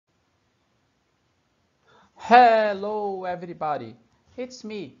Hello everybody, it's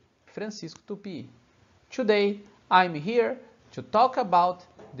me, Francisco Tupi. Today I'm here to talk about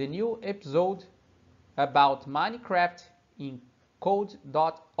the new episode about Minecraft in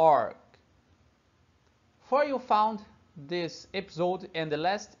code.org. For you found this episode and the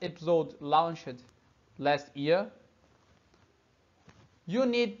last episode launched last year, you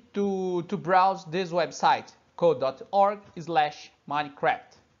need to browse this website,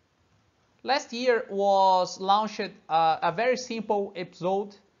 code.org/Minecraft. Last year was launched a very simple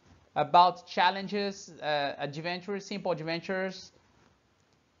episode about challenges, adventures, simple adventures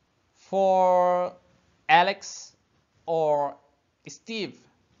for Alex or Steve.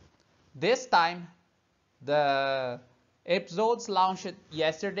 This time, the episodes launched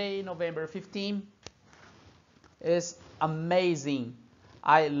yesterday, November 15, is amazing.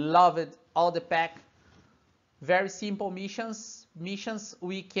 I love it, all the pack. Very simple missions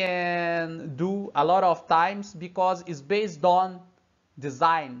we can do a lot of times because it's based on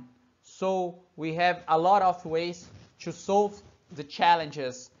design, so we have a lot of ways to solve the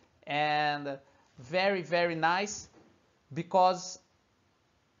challenges, and very nice because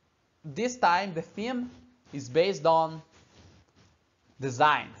this time the theme is based on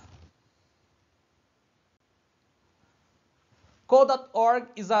design. Code.org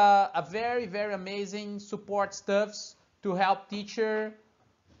is a very amazing support stuffs to help teacher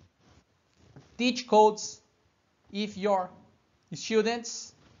teach codes if your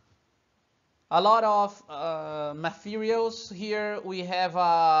students. A lot of materials here. We have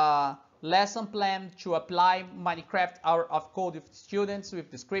a lesson plan to apply Minecraft Hour of Code with students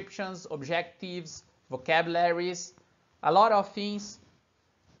with descriptions, objectives, vocabularies, a lot of things,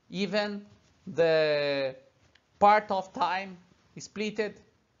 even the part of time splitted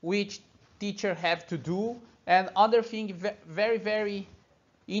which teacher have to do. And other thing very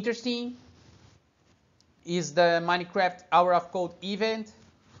interesting is the Minecraft Hour of Code event.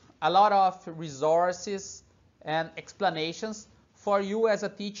 A lot of resources and explanations for you as a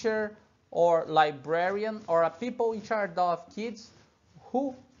teacher or librarian or a people in charge of kids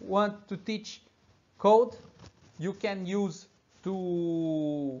who want to teach code. You can use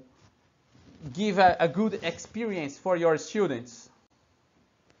to give a good experience for your students.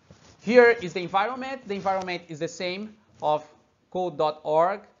 Here is the environment. The environment is the same of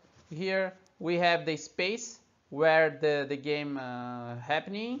code.org. Here we have the space where the game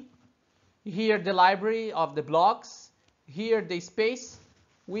happening. Here the library of the blocks. Here the space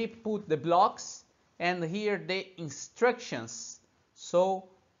we put the blocks, and here the instructions. So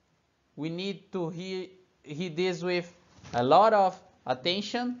we need to hear this with a lot of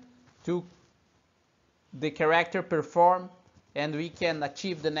attention to the character perform, and we can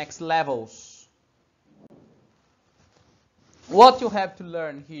achieve the next levels. What you have to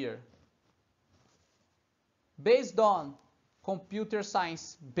learn here? Based on computer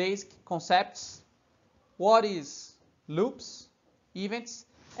science basic concepts, what is loops, events,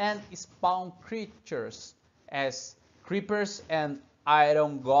 and spawn creatures as Creepers and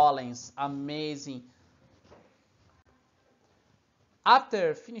Iron Golens. Amazing.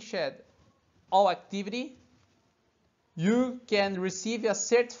 After finished all activity, you can receive a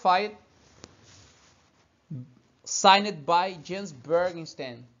certificate signed by James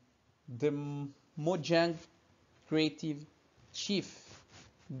Bergensten, the Mojang Chief.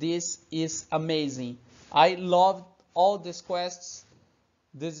 This is amazing. I loved all these quests.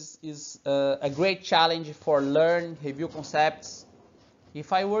 This is a great challenge for learn, review concepts.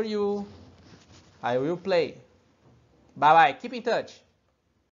 If I were you, I will play. Bye bye. Keep in touch.